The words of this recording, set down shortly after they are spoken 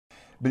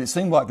but it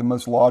seemed like the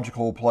most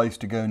logical place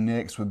to go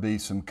next would be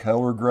some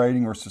color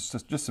grading or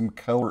just some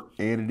color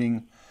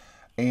editing.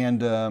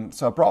 And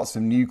so I brought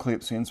some new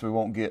clips in so we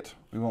won't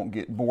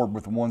get bored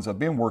with the ones I've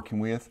been working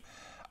with.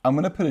 I'm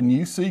going to put a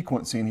new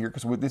sequence in here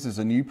because this is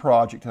a new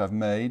project I've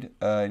made,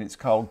 and it's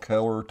called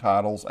Color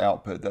Titles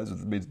Output. Those are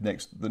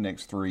the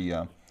next three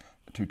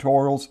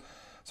tutorials.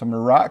 So I'm going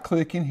to right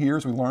click in here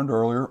as we learned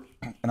earlier,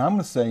 and I'm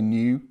going to say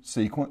New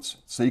Sequence.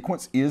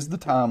 Sequence is the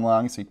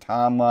timeline. You see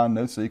timeline,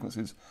 no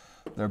sequences.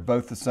 They're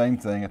both the same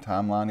thing. A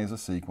timeline is a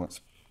sequence.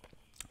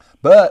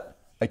 But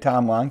a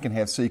timeline can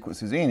have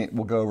sequences in it.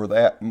 We'll go over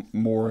that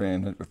more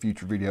in a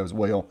future video as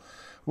well.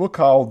 We'll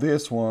call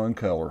this one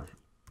Color.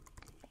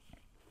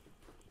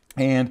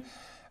 And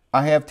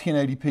I have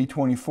 1080p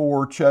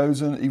 24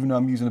 chosen, even though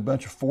I'm using a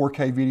bunch of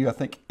 4K video. I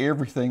think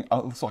everything, it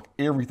looks like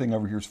everything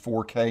over here is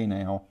 4K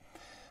now.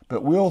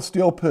 But we'll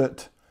still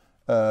put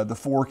the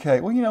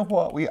 4K. Well, you know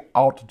what? We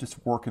ought to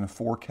just work in a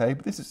 4K,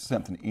 but this is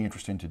something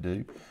interesting to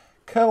do.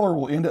 Color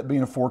will end up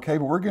being a 4K,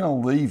 but we're going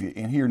to leave it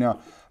in here. Now,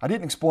 I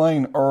didn't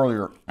explain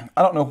earlier.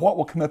 I don't know what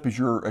will come up as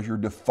your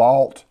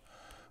default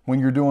when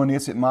you're doing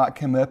this. It might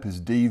come up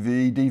as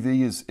DV.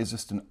 DV is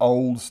just an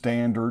old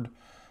standard.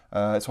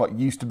 It's what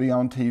used to be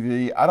on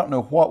TV. I don't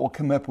know what will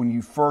come up when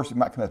you first. It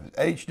might come up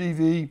as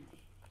HDV.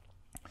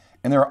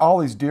 And there are all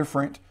these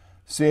different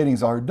settings.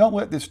 Don't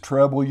let this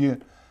trouble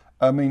you.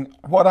 I mean,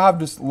 what I've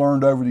just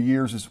learned over the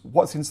years is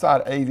what's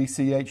inside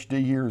AVC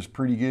HD here is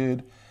pretty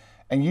good.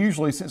 And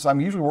usually, since I'm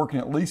usually working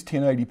at least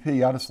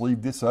 1080p, I just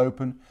leave this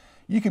open.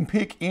 You can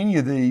pick any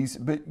of these,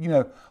 but you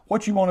know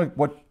what you want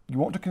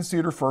to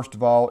consider first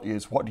of all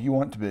is what do you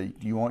want it to be?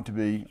 Do you want it to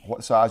be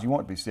what size you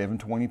want it to be?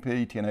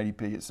 720p,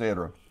 1080p,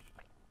 etc.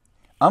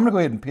 I'm going to go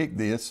ahead and pick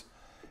this,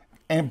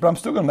 but I'm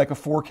still going to make a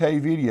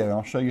 4K video. And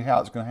I'll show you how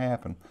it's going to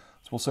happen.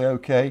 So we'll say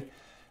OK.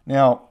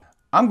 Now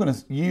I'm going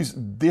to use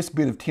this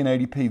bit of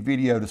 1080p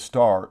video to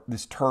start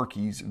this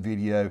turkeys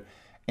video.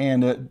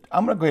 And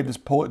I'm going to go ahead and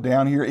just pull it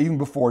down here even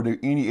before I do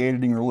any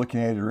editing or looking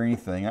at it or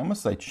anything. I'm going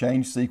to say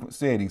change sequence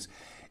settings.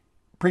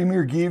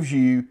 Premiere gives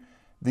you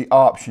the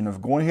option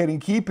of going ahead and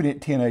keeping it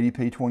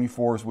 1080p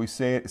 24 as we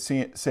set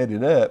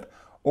it up,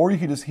 or you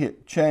can just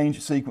hit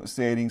change sequence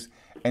settings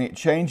and it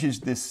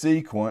changes this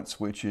sequence,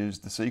 which is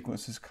the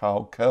sequence is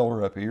called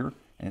color up here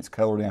and it's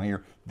color down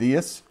here.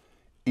 This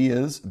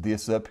is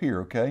this up here,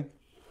 okay?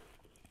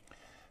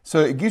 So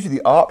it gives you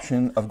the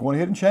option of going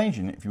ahead and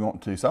changing it if you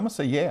want to. So I'm going to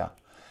say yeah.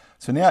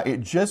 So now it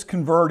just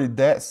converted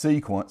that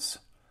sequence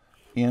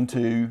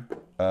into,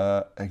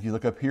 if you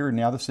look up here,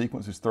 now the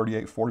sequence is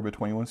 3840 by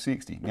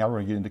 2160. Now we're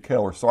going to get into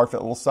color. Sorry for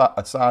that little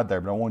aside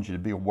there, but I want you to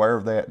be aware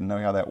of that and know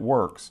how that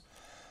works.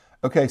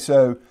 Okay,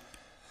 so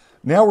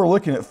now we're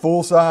looking at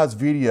full-size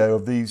video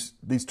of these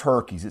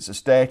turkeys. It's a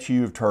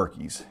statue of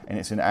turkeys, and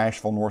it's in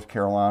Asheville, North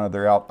Carolina.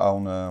 They're out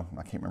on,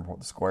 I can't remember what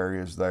the square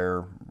is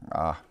there.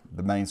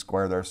 The main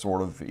square there,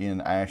 sort of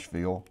in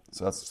Asheville.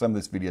 So some of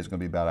this video is going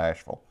to be about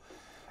Asheville.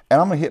 And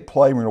I'm going to hit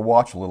play and we're going to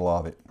watch a little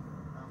of it.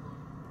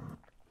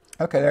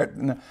 Okay,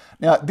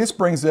 now this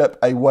brings up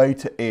a way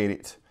to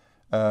edit.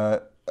 I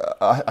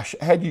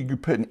had you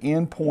putting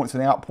in points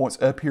and out points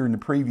up here in the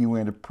preview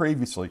window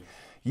previously.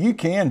 You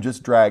can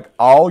just drag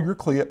all your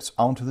clips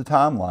onto the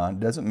timeline,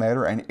 doesn't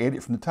matter, and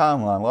edit from the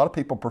timeline. A lot of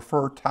people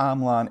prefer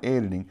timeline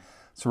editing,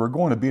 so we're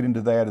going a bit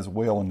into that as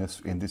well in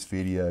this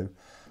video.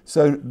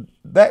 So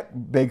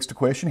that begs the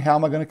question, how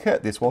am I going to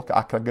cut this? Well,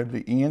 I can go to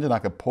the end and I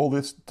can pull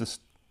this to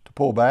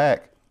pull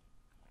back.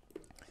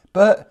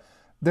 But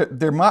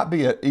there might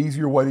be an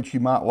easier way that you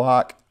might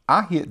like.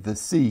 I hit the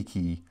C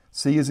key.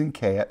 C as in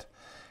cat.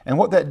 And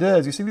what that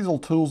does, you see these little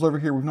tools over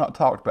here? We've not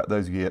talked about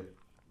those yet.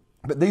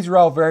 But these are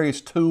all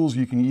various tools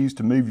you can use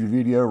to move your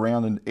video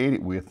around and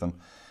edit with them.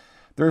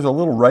 There's a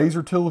little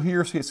razor tool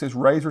here. See, it says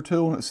razor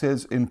tool and it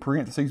says in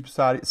parentheses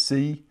beside it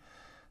C.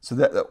 So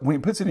that when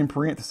it puts it in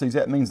parentheses,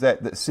 that means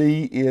that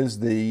C is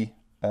the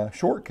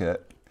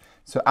shortcut.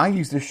 So I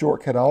use this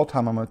shortcut all the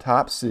time. I'm going to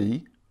type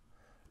C.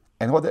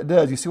 And what that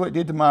does, you see what it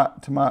did to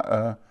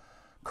my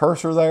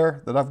cursor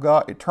there that I've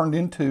got? It turned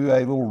into a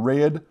little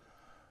red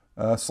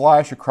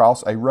slash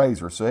across a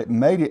razor. So it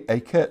made it a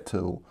cut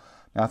tool.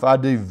 Now if I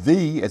do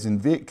V as in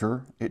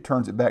Victor, it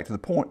turns it back to the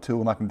point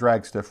tool and I can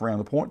drag stuff around.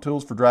 The point tool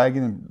is for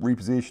dragging and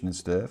repositioning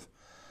stuff.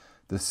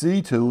 The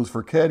C tool is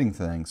for cutting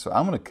things. So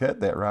I'm going to cut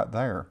that right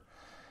there.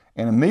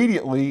 And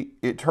immediately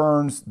it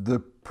turns the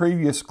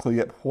previous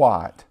clip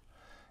white.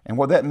 And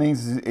what that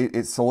means is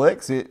it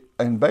selects it,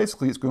 and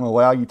basically it's going to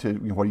allow you to,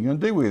 what are you going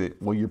to do with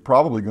it? Well, you're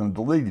probably going to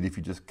delete it if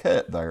you just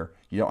cut there.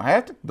 You don't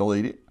have to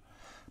delete it,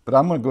 but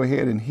I'm going to go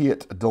ahead and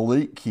hit a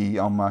delete key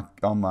on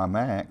my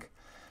Mac,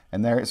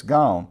 and there it's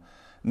gone.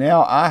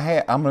 Now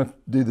I'm going to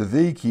do the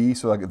V key,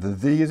 so I get the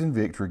V as in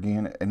Victor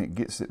again, and it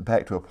gets it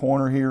back to a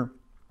pointer here.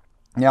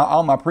 Now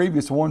on my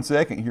previous 1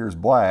 second here is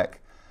black.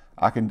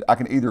 I can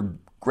either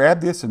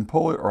grab this and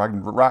pull it, or I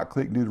can right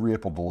click and do the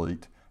ripple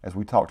delete, as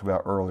we talked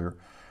about earlier.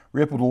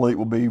 Ripple delete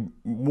will be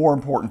more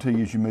important to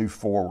you as you move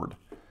forward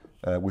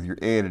with your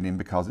editing,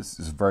 because this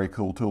is a very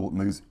cool tool. It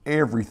moves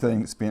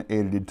everything that's been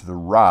edited to the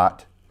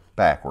right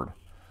backward.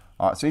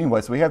 All right, so anyway,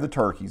 so we have the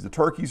turkeys. The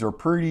turkeys are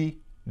pretty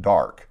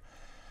dark.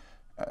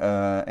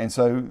 And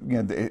so,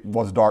 you know, it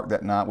was dark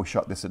that night. We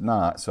shot this at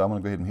night. So I'm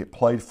going to go ahead and hit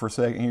play for a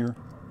second here.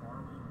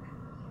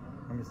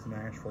 I'm just in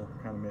Nashville,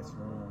 kind of messing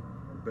around.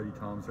 Buddy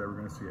Tom's there. We're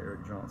going to see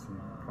Eric Johnson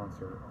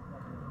concert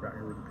right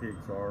here where the pigs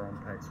are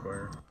on Pack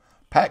Square.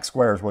 Pack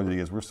Square is what it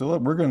is. We're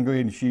going to go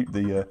ahead and shoot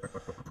the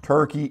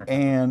turkey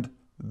and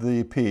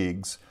the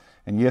pigs.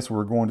 And yes,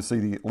 we're going to see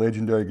the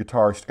legendary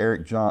guitarist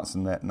Eric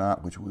Johnson that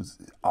night, which was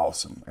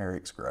awesome.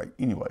 Eric's great.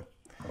 Anyway,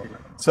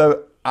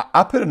 so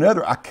I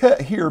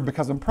cut here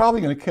because I'm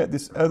probably going to cut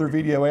this other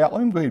video out.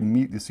 Let me go ahead and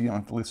mute this so you don't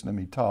have to listen to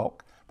me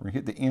talk. We're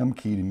going to hit the M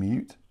key to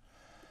mute.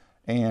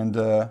 And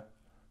you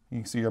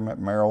can see I'm at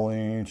Merrill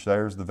Lynch.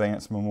 There's the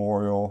Vance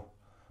Memorial.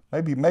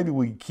 Maybe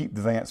we keep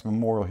the Vance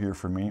Memorial here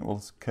for a minute. We'll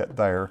just cut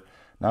there.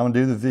 Now I'm going to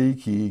do the V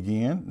key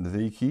again. The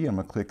V key, I'm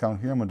going to click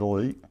on here. I'm going to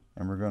delete.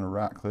 And we're going to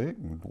right click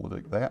and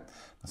delete that.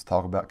 Let's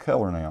talk about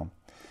color now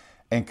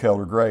and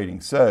color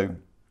grading. So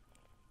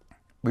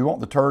we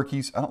want the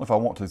turkeys. I don't know if I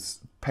want to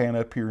pan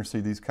up here and see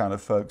these kind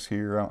of folks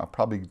here. I'll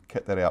probably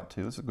cut that out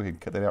too. Let's go ahead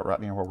and cut that out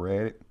right now while we're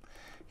at it.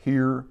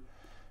 Here,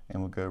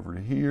 and we'll go over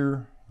to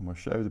here, and we'll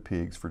show the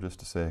pigs for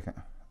just a second.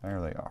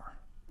 There they are.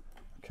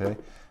 Okay,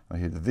 I'll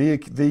hit the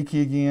V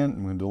key again.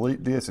 I'm going to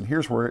delete this, and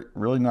here's where it's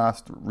really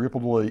nice to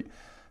ripple delete.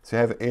 See,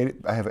 I have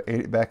an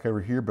edit back over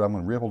here, but I'm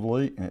going to ripple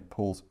delete, and it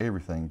pulls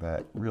everything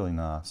back. Really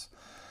nice.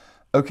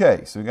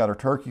 Okay, so we got our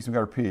turkeys, we got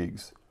our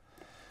pigs.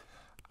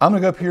 I'm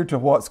going to go up here to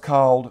what's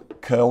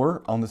called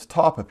color on this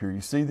top up here. You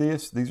see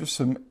this? These are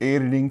some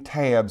editing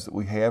tabs that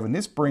we have, and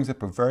this brings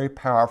up a very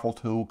powerful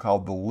tool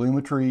called the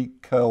Lumetri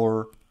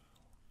color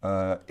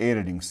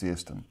editing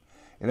system.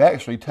 It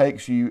actually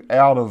takes you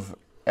out of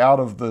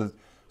the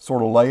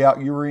sort of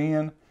layout you were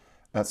in.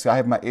 See, I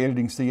have my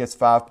editing CS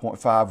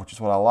 5.5, which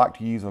is what I like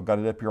to use. I've got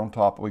it up here on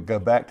top. We go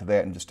back to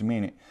that in just a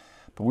minute.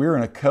 But we're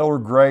in a color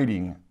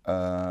grading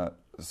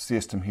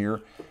system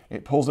here.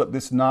 It pulls up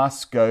this nice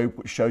scope,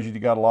 which shows you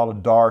got a lot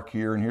of dark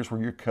here, and here's where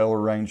your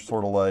color range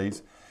sort of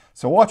lays.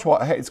 So watch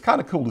what, hey, it's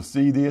kind of cool to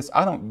see this.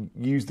 I don't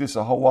use this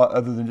a whole lot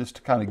other than just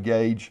to kind of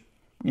gauge,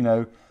 you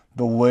know,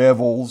 the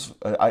levels.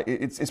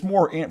 It's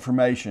more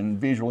information,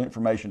 visual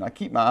information. I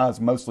keep my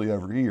eyes mostly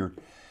over here.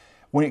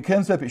 When it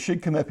comes up, it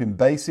should come up in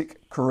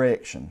basic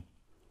correction.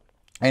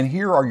 And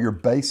here are your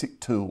basic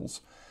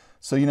tools.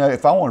 So, you know,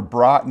 if I want to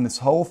brighten this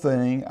whole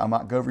thing, I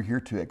might go over here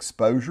to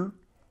exposure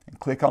and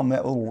click on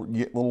that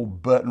little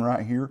button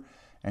right here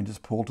and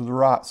just pull to the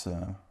right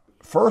some.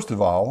 First of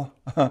all,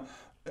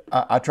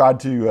 I tried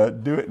to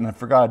do it and I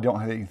forgot I don't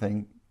have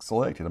anything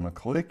selected. I'm going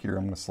to click here,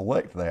 I'm going to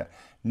select that.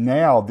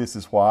 Now this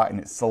is white and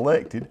it's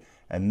selected,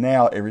 and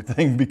now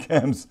everything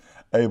becomes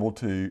able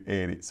to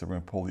edit. So we're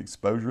going to pull the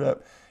exposure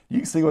up. You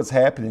can see what's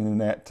happening in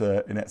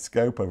that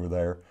scope over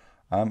there.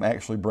 I'm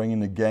actually bringing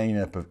the gain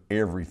up of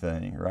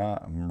everything, right?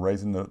 I'm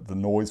raising the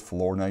noise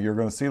floor. Now you're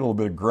going to see a little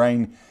bit of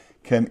grain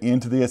come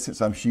into this since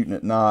I'm shooting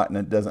at night and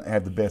it doesn't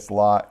have the best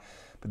light.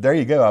 But there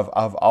you go.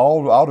 I've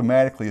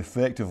automatically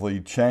effectively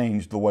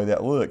changed the way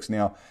that looks.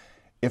 Now,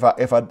 if I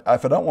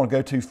don't want to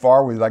go too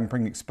far with it, I can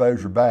bring the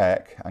exposure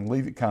back. I can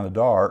leave it kind of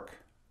dark,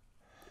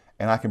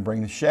 and I can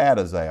bring the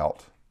shadows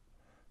out.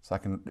 So I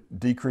can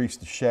decrease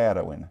the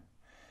shadowing.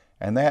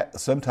 And that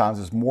sometimes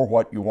is more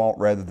what you want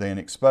rather than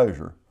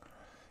exposure.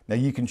 Now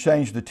you can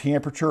change the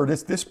temperature.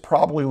 This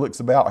probably looks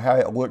about how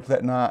it looked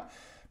that night,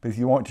 but if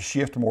you want to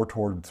shift more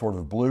toward sort of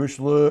a bluish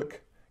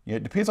look, you know,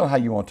 it depends on how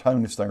you want to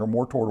tone this thing, or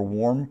more toward a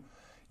warm,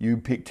 you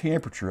pick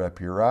temperature up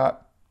here, right?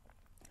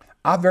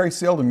 I very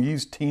seldom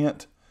use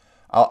tint.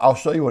 I'll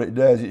show you what it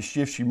does. It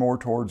shifts you more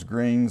towards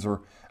greens,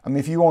 or, I mean,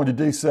 if you wanted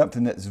to do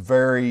something that's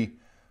very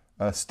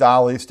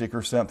stylistic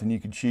or something, you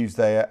could choose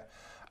that.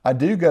 I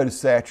do go to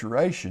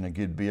saturation a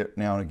good bit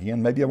now and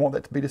again. Maybe I want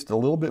that to be just a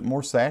little bit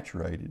more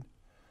saturated.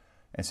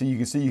 And so you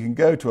can see you can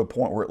go to a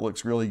point where it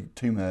looks really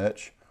too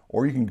much,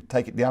 or you can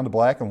take it down to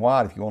black and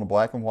white if you want a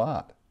black and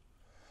white.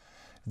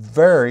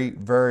 Very,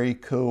 very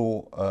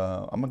cool.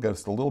 I'm going to go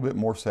just a little bit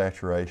more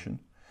saturation.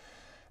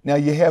 Now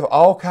you have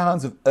all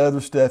kinds of other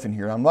stuff in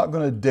here. I'm not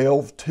going to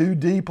delve too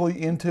deeply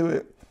into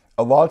it.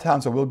 A lot of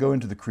times I will go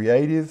into the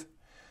creative.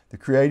 The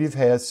creative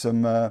has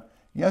some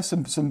you know,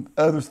 some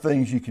other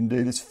things you can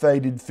do. This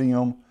faded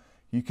film,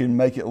 you can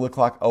make it look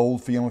like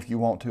old film if you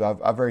want to.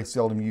 I very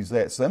seldom use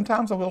that.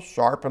 Sometimes I will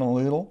sharpen a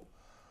little,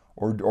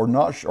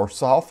 or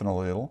soften a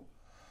little,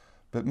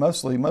 but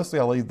mostly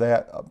I leave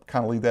that,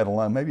 kind of leave that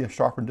alone. Maybe I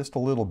sharpen just a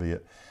little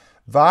bit.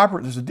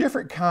 Vibrant, there's a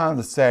different kind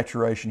of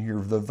saturation here.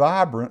 The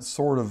vibrant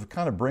sort of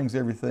kind of brings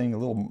everything a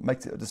little,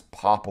 makes it just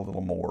pop a little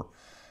more.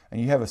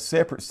 And you have a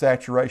separate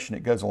saturation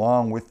that goes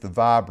along with the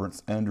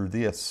vibrance under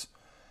this.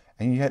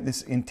 And you have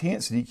this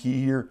intensity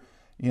key here.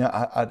 You know,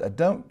 I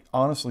don't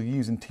honestly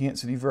use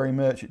intensity very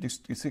much. It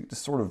just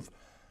sort of,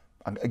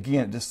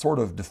 again, it just sort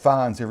of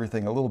defines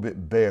everything a little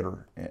bit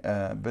better.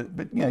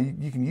 But you know,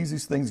 you can use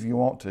these things if you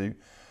want to.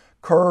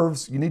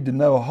 Curves, you need to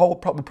know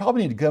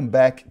probably need to come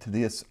back to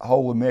this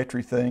whole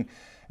Lumetri thing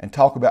and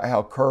talk about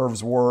how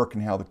curves work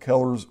and how the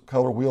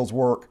color wheels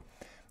work.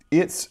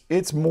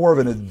 it's more of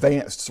an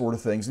advanced sort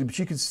of thing. But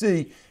you can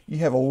see you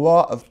have a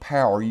lot of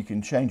power. You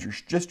can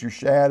change just your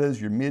shadows,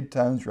 your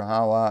midtones, your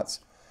highlights.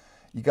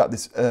 You got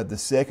this the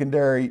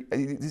secondary.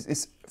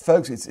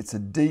 Folks, it's a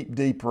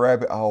deep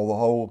rabbit hole, the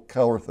whole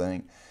color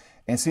thing.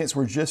 And since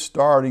we're just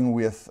starting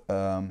with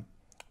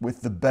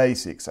the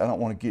basics, I don't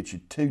want to get you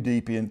too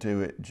deep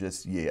into it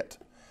just yet.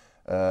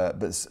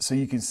 But so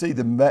you can see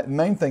the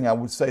main thing I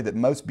would say that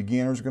most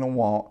beginners are going to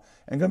want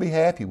and going to be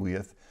happy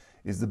with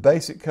is the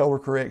basic color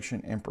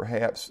correction and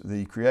perhaps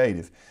the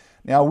creative.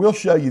 Now I will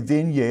show you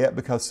Vignette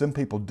because some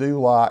people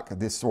do like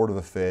this sort of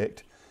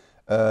effect.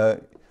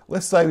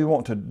 Let's say we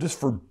want to, just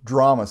for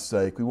drama's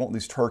sake, we want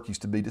these turkeys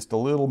to be just a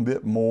little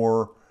bit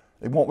more,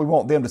 we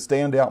want them to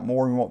stand out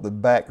more. We want the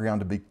background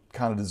to be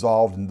kind of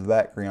dissolved in the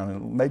background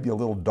and maybe a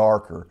little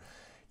darker.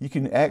 You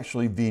can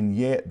actually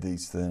vignette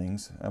these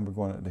things.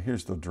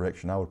 Here's the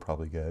direction I would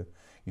probably go.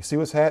 You see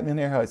what's happening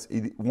there? How it's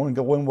either,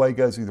 one way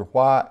goes either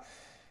white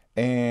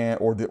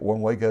or the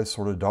one way goes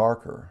sort of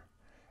darker.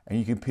 And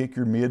you can pick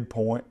your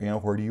midpoint. You know,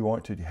 where do you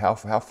want to? How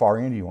far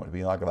in do you want to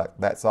be? Like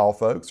that's all,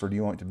 folks, or do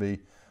you want it to be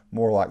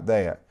more like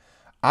that?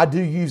 I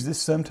do use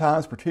this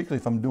sometimes, particularly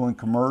if I'm doing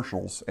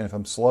commercials and if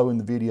I'm slowing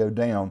the video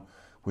down,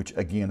 which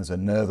again is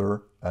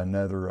another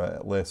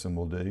lesson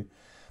we'll do.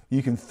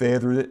 You can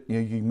feather it. You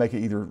know, you can make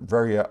it either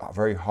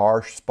very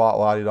harsh,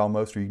 spotlighted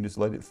almost, or you can just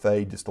let it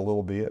fade just a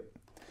little bit.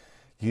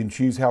 You can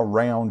choose how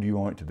round you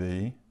want it to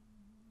be.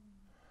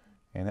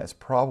 And that's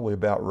probably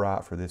about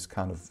right for this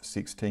kind of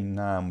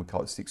 16:9. We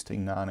call it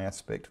 16:9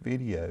 aspect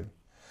video.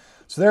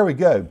 So there we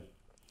go.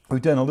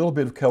 We've done a little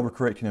bit of color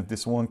correction of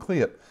this one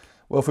clip.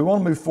 Well, if we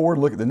want to move forward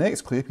and look at the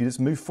next clip, you just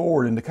move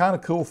forward. And the kind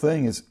of cool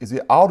thing is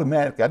it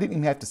automatically, I didn't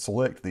even have to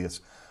select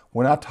this.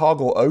 When I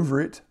toggle over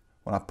it,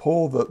 when I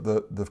pull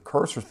the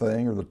cursor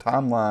thing or the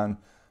timeline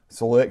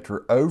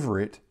selector over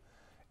it,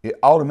 it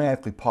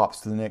automatically pops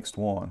to the next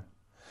one.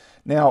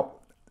 Now,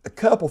 a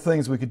couple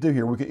things we could do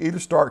here. We could either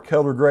start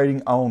color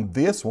grading on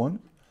this one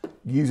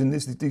using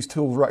these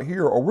tools right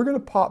here, or we're going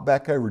to pop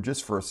back over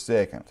just for a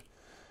second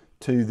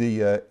to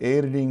the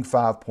editing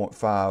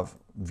 5.5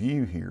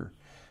 view here.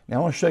 Now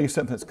I want to show you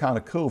something that's kind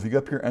of cool. If you go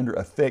up here under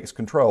effects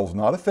controls,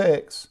 not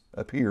effects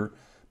up here,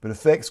 but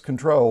effects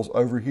controls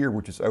over here,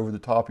 which is over the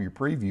top of your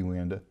preview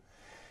window.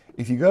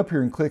 If you go up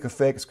here and click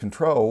effects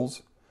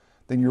controls,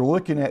 then you're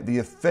looking at the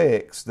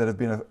effects that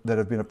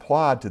have been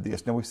applied to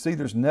this. Now we see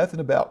there's nothing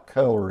about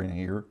color in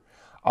here.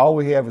 All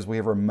we have is we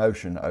have our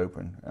motion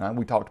open. And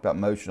we talked about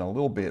motion a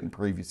little bit in the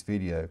previous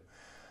video.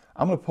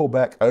 I'm going to pull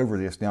back over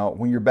this. Now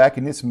when you're back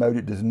in this mode,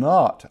 it does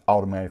not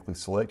automatically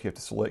select. You have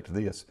to select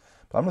this.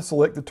 But I'm going to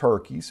select the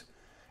turkeys.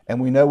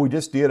 And we know we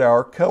just did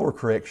our color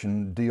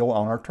correction deal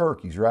on our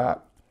turkeys, right?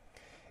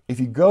 If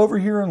you go over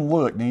here and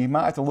look, now you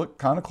might have to look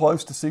kind of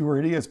close to see where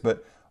it is,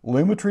 but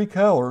Lumetri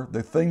color,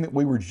 the thing that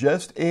we were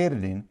just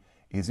editing,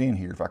 is in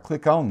here. If I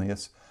click on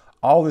this,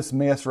 all this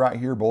mess right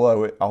here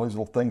below it, all these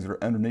little things that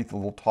are underneath the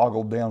little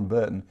toggle down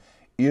button,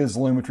 is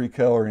Lumetri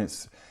color. And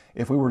it's,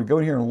 if we were to go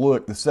in here and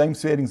look, the same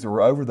settings that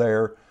were over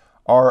there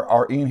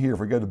are in here. If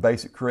we go to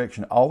basic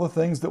correction, all the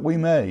things that we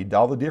made,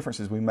 all the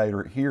differences we made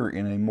are here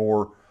in a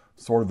more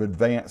sort of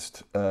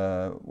advanced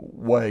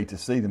way to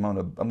see them.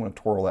 I'm going to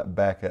twirl that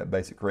back at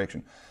basic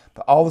correction.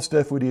 But all the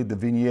stuff we did, the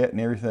vignette and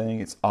everything,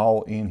 it's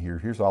all in here.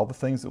 Here's all the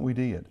things that we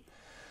did.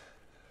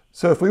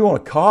 So if we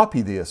want to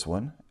copy this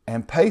one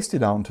and paste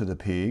it onto the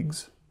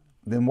pigs,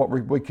 then what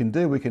we can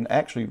do, we can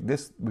actually,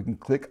 we can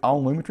click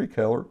on Lumetri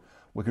color,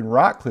 we can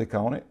right click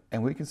on it,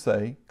 and we can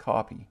say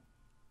copy.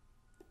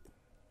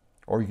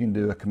 Or you can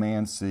do a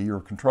Command C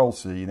or Control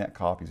C, and that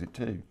copies it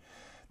too.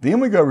 Then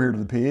we go over here to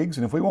the pigs,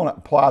 and if we want to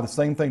apply the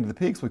same thing to the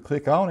pigs, we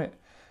click on it,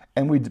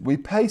 and we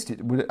paste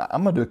it.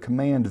 I'm going to do a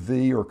Command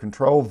V or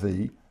Control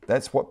V.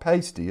 That's what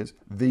paste is.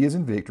 V is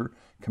in Victor.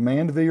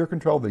 Command V or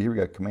Control V. Here we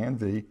go, Command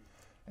V.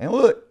 And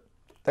look,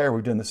 there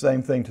we've done the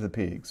same thing to the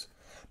pigs.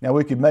 Now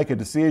we could make a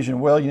decision,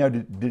 well, you know,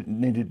 did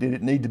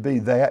it need to be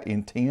that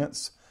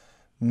intense?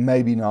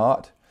 Maybe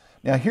not.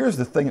 Now here's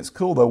the thing that's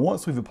cool though.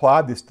 Once we've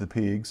applied this to the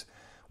pigs,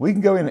 we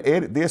can go in and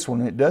edit this one,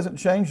 and it doesn't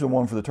change the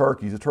one for the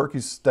turkeys. The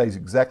turkeys stays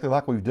exactly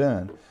like we've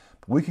done.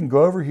 But we can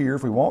go over here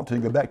if we want to,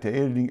 go back to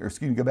editing, or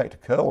excuse me, go back to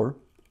color.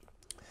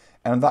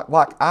 And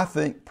like I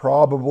think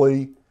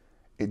probably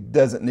it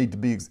doesn't need to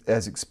be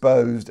as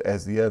exposed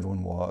as the other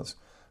one was.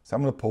 So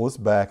I'm going to pull this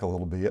back a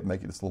little bit,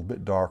 make it just a little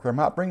bit darker. I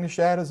might bring the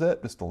shadows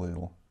up just a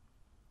little.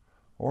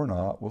 Or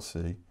not, we'll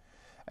see.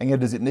 And yet,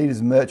 does it need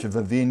as much of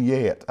a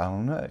vignette? I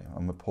don't know.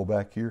 I'm going to pull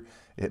back here.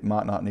 It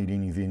might not need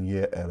any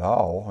vignette at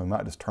all. We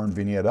might just turn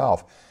vignette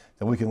off.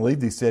 Then we can leave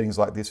these settings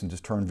like this and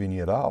just turn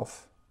vignette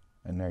off.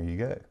 And there you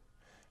go.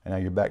 And now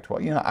you're back to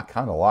what, you know, I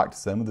kind of liked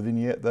some of the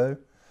vignette though.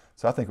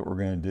 So I think what we're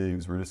going to do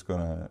is we're just going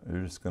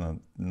to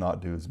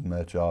not do as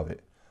much of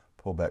it.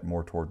 Pull back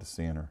more toward the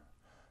center.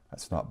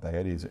 That's not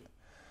bad, is it?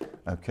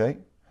 Okay.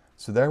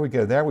 So there we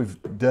go. There we've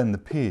done the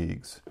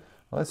pigs.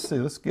 Let's see,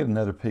 let's get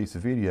another piece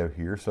of video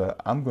here. So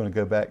I'm going to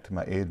go back to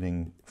my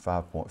editing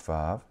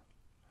 5.5.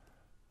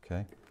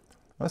 Okay.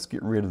 Let's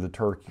get rid of the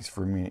turkeys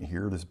for a minute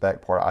here. This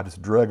back part, I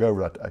just drag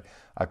over it.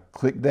 I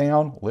click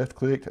down, left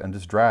click, and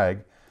just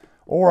drag.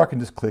 Or I can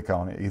just click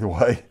on it, either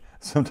way.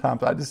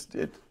 Sometimes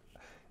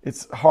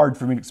it's hard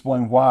for me to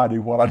explain why I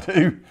do what I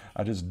do.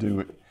 I just do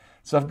it.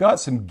 So I've got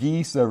some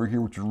geese over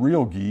here, which are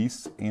real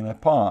geese, in a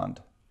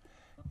pond.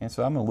 And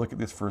so I'm going to look at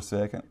this for a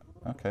second.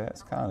 Okay,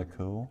 that's kind of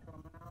cool.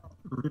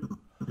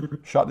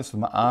 Shot this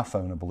with my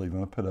iPhone, I believe. I'm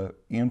going to put an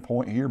end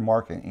point here,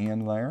 mark an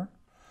end there.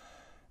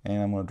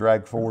 And I'm going to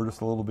drag forward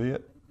just a little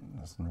bit.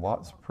 There's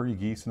lots of pretty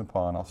geese in the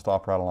pond. I'll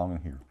stop right along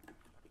in here.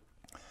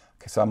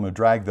 Okay, so I'm going to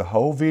drag the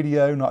whole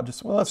video, not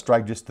just, well, let's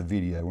drag just the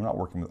video. We're not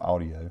working with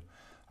audio.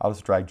 I'll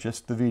just drag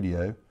just the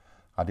video.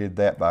 I did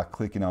that by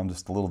clicking on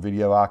just the little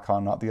video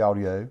icon, not the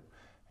audio.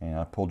 And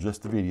I pull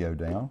just the video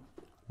down.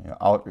 You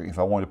know, if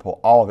I wanted to pull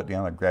all of it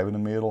down, I'd grab it in the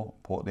middle,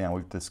 pull it down.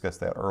 We've discussed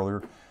that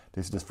earlier.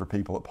 This is just for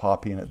people that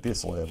pop in at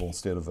this level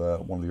instead of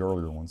one of the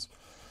earlier ones.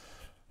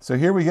 So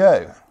here we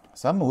go.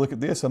 So I'm going to look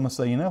at this. I'm going to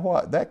say, you know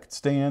what? That could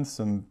stand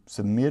some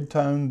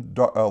mid-tone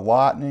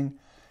lightning,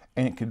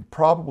 and it could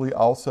probably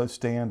also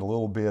stand a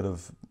little bit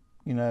of,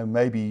 you know,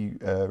 maybe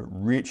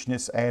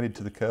richness added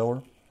to the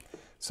color.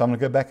 So I'm going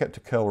to go back up to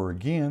color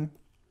again.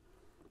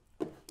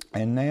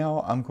 And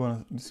now I'm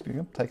going to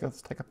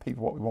let's take a peek at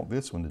what we want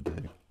this one to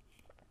do.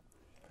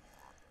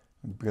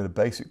 We've got a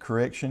basic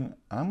correction.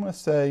 I'm going to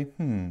say,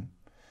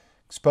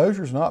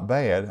 exposure's not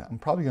bad. I'm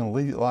probably going to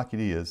leave it like it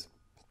is.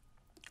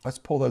 Let's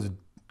pull those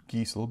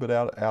geese a little bit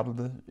out of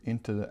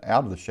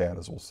the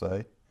shadows, we'll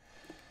say.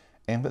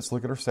 And let's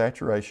look at our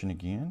saturation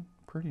again.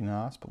 Pretty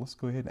nice, but let's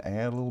go ahead and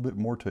add a little bit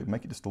more to it.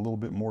 Make it just a little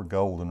bit more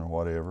golden or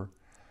whatever.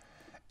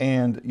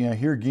 And, you know,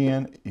 here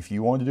again, if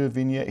you want to do a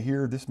vignette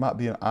here, this might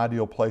be an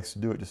ideal place to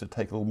do it, just to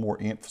take a little more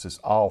emphasis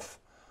off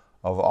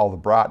of all the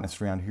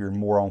brightness around here and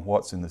more on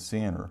what's in the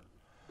center.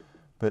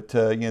 But,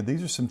 you know,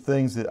 these are some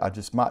things that I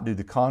just might do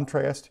the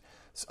contrast.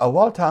 A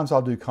lot of times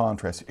I'll do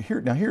contrast.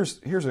 Here's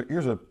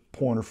a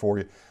pointer for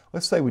you.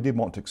 Let's say we did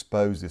want to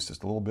expose this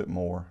just a little bit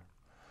more.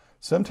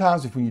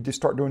 Sometimes when you just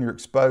start doing your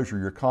exposure,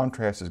 your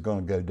contrast is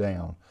going to go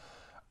down.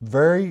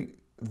 Very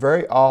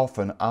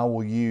often I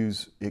will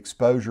use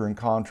exposure and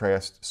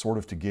contrast sort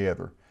of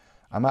together.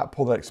 I might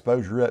pull that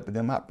exposure up, but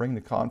then I might bring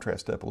the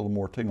contrast up a little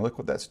more too. Now look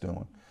what that's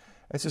doing.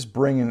 It's just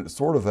bringing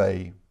sort of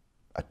a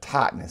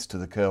tightness to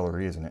the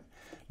color, isn't it?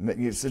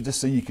 It's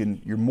just so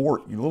you're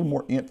a little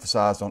more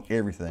emphasized on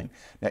everything.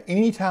 Now,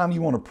 anytime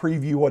you want to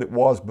preview what it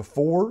was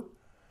before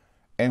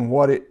and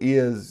what it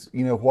is,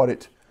 you know, what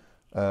it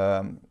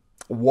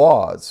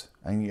was,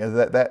 and you know,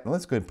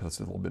 let's go ahead and put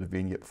a little bit of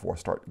vignette before I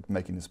start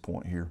making this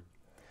point here.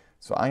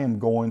 So I am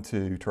going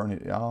to turn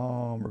it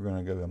on. We're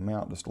going to go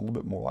amount just a little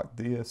bit more like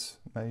this,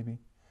 maybe.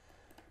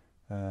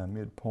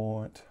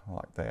 Midpoint,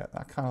 like that.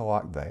 I kind of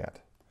like that.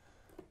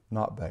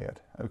 Not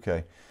bad.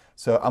 Okay.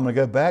 So I'm going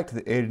to go back to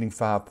the editing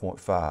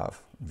 5.5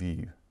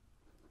 view.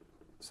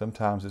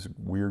 Sometimes this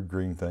weird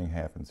green thing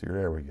happens here.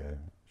 There we go.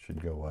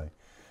 Should go away.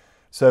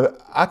 So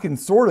I can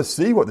sort of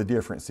see what the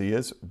difference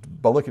is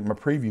by looking at my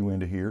preview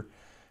window here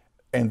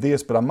and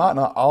this, but I might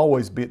not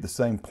always be at the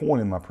same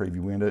point in my preview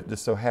window. It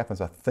just so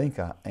happens I think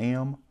I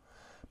am,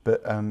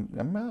 but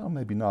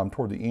maybe not. I'm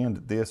toward the end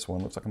of this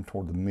one. Looks like I'm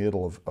toward the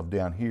middle of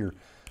down here.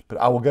 But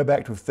I will go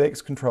back to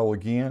effects control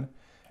again,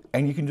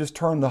 and you can just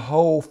turn the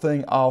whole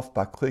thing off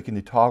by clicking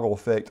the toggle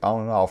effect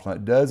on and off. Now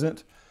it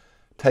doesn't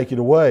take it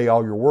away,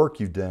 all your work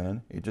you've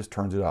done, it just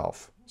turns it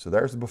off. So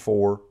there's the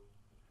before,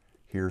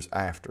 here's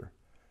after.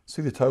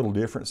 See the total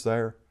difference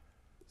there?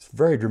 It's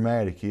very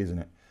dramatic, isn't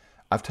it?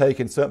 I've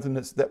taken something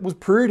that was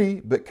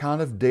pretty, but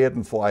kind of dead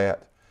and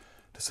flat,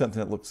 to something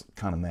that looks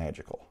kind of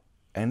magical.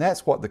 And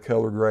that's what the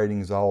color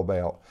grading is all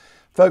about.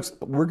 Folks,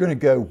 we're going to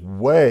go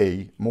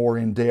way more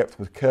in depth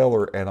with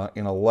color in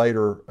a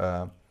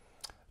later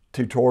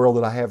tutorial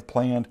that I have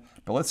planned.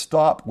 But let's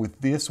stop with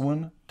this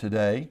one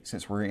today,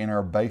 since we're in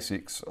our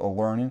basics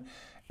learning,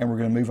 and we're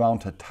going to move on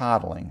to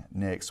titling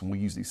next when we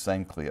use these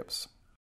same clips.